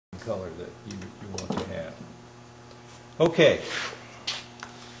color that you want to have. Okay.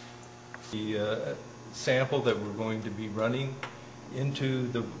 The sample that we're going to be running into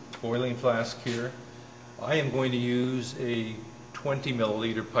the boiling flask here, I am going to use a 20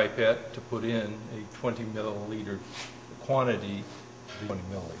 milliliter pipette to put in a 20 milliliter quantity, 20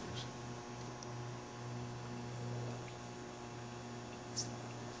 milliliters.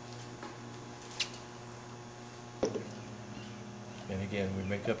 And again, we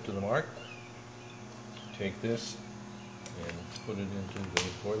make up to the mark, take this and put it into the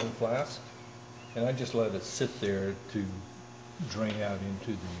boiling flask, and I just let it sit there to drain out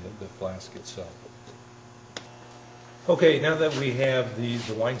into the flask itself. Okay, now that we have the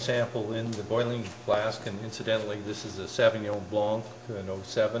wine sample in the boiling flask, and incidentally this is a Sauvignon Blanc, an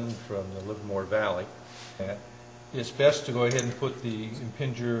 07 from the Livermore Valley, it's best to go ahead and put the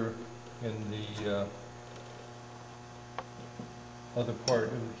impinger in the other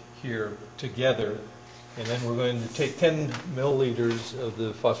part here together, and then we're going to take 10 milliliters of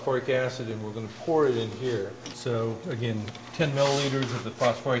the phosphoric acid and we're going to pour it in here. So again, 10 milliliters of the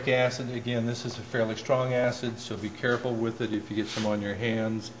phosphoric acid. Again, this is a fairly strong acid, so be careful with it. If you get some on your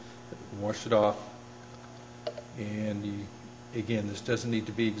hands, wash it off. And again, this doesn't need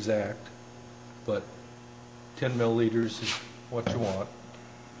to be exact, but 10 milliliters is what you want.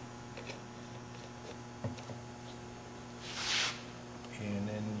 And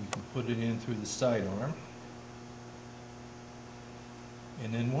then you can put it in through the sidearm.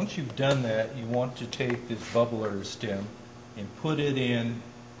 And then once you've done that, you want to take this bubbler stem and put it in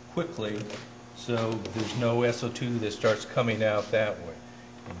quickly so there's no SO2 that starts coming out that way.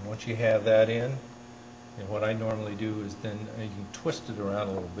 And once you have that in, and what I normally do is then you can twist it around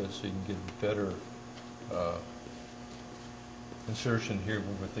a little bit so you can get a better insertion here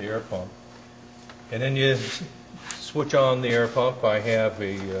with the air pump. And then you switch on the air pump. I have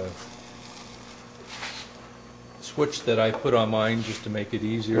a switch that I put on mine just to make it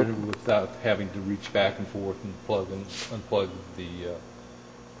easier without having to reach back and forth and plug and unplug the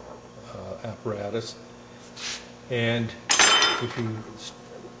apparatus. And if you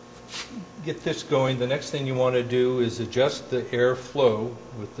get this going, the next thing you want to do is adjust the air flow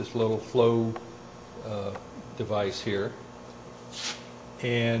with this little flow device here.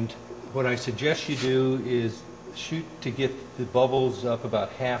 And what I suggest you do is shoot to get the bubbles up about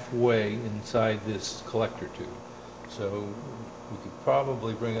halfway inside this collector tube. So we could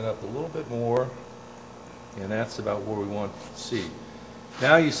probably bring it up a little bit more, and that's about where we want to see.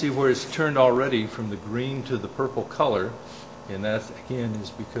 Now you see where it's turned already from the green to the purple color, and that again is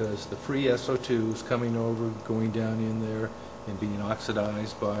because the free SO2 is coming over, going down in there and being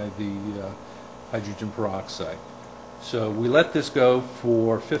oxidized by the hydrogen peroxide. So we let this go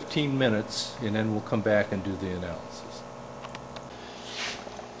for 15 minutes and then we'll come back and do the analysis.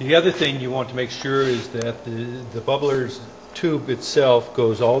 The other thing you want to make sure is that the bubbler's tube itself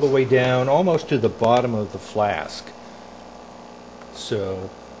goes all the way down almost to the bottom of the flask. So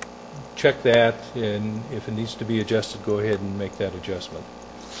check that, and if it needs to be adjusted, go ahead and make that adjustment.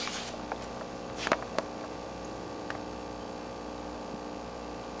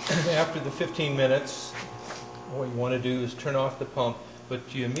 After the 15 minutes, what you want to do is turn off the pump,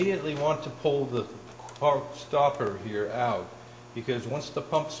 but you immediately want to pull the stopper here out, because once the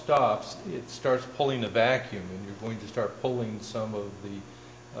pump stops, it starts pulling a vacuum, and you're going to start pulling some of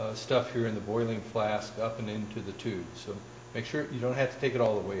the stuff here in the boiling flask up and into the tube. So make sure you don't have to take it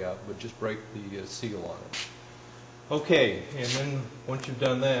all the way out, but just break the seal on it. Okay, and then once you've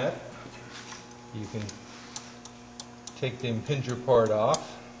done that, you can take the impinger part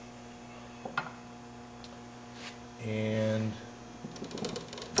off and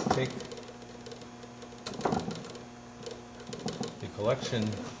take the collection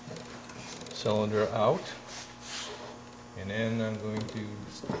cylinder out, and then I'm going to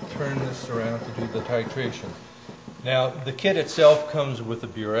turn this around to do the titration. Now the kit itself comes with a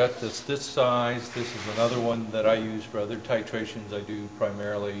burette that's this size. This is another one that I use for other titrations. I do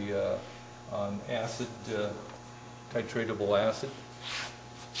primarily on acid, titratable acid.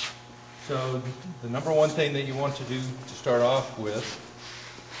 So the number one thing that you want to do to start off with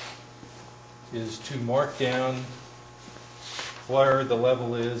is to mark down where the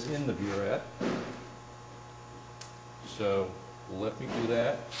level is in the burette. So let me do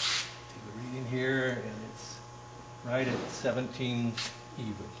that. Take the reading here, and it's right at 17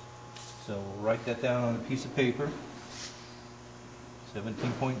 even. So we'll write that down on a piece of paper,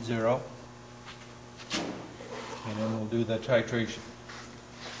 17.0, and then we'll do the titration.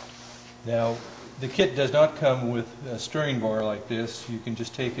 Now, the kit does not come with a stirring bar like this. You can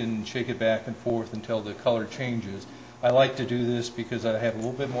just take it and shake it back and forth until the color changes. I like to do this because I have a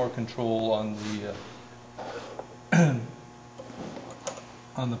little bit more control on the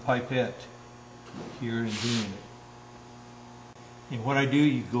on the pipette here and doing it. And what I do,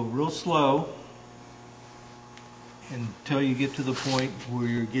 you go real slow until you get to the point where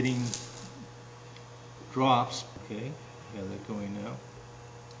you're getting drops. Okay, got that going now.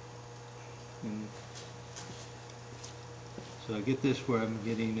 And so I get this where I'm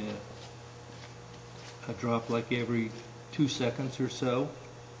getting a drop like every 2 seconds or so,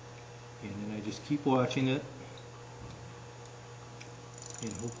 and then I just keep watching it,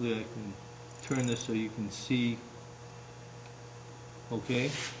 and hopefully I can turn this so you can see.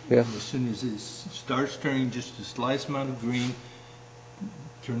 Okay? Yeah. And as soon as it starts turning just a slight amount of green,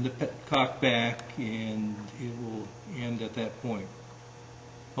 turn the cock back and it will end at that point.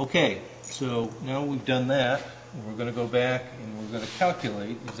 Okay, so now we've done that, we're going to go back and we're going to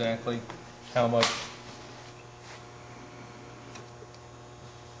calculate exactly how much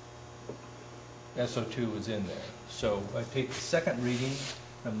SO2 is in there. So I take the second reading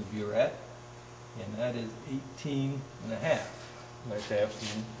from the burette, and that is 18.5. Nice to have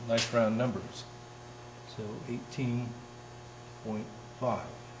some nice round numbers. So 18.5.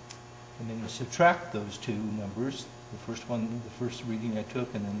 And then you subtract those two numbers, the first one, the first reading I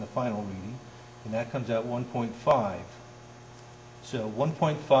took, and then the final reading, and that comes out 1.5. So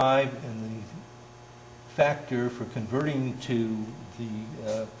 1.5, and the factor for converting to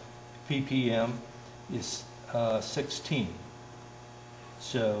the ppm is 16.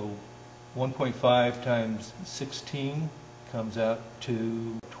 So 1.5 times 16 comes out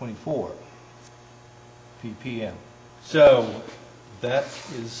to 24 ppm. So that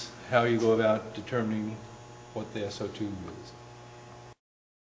is how you go about determining what the SO2 is.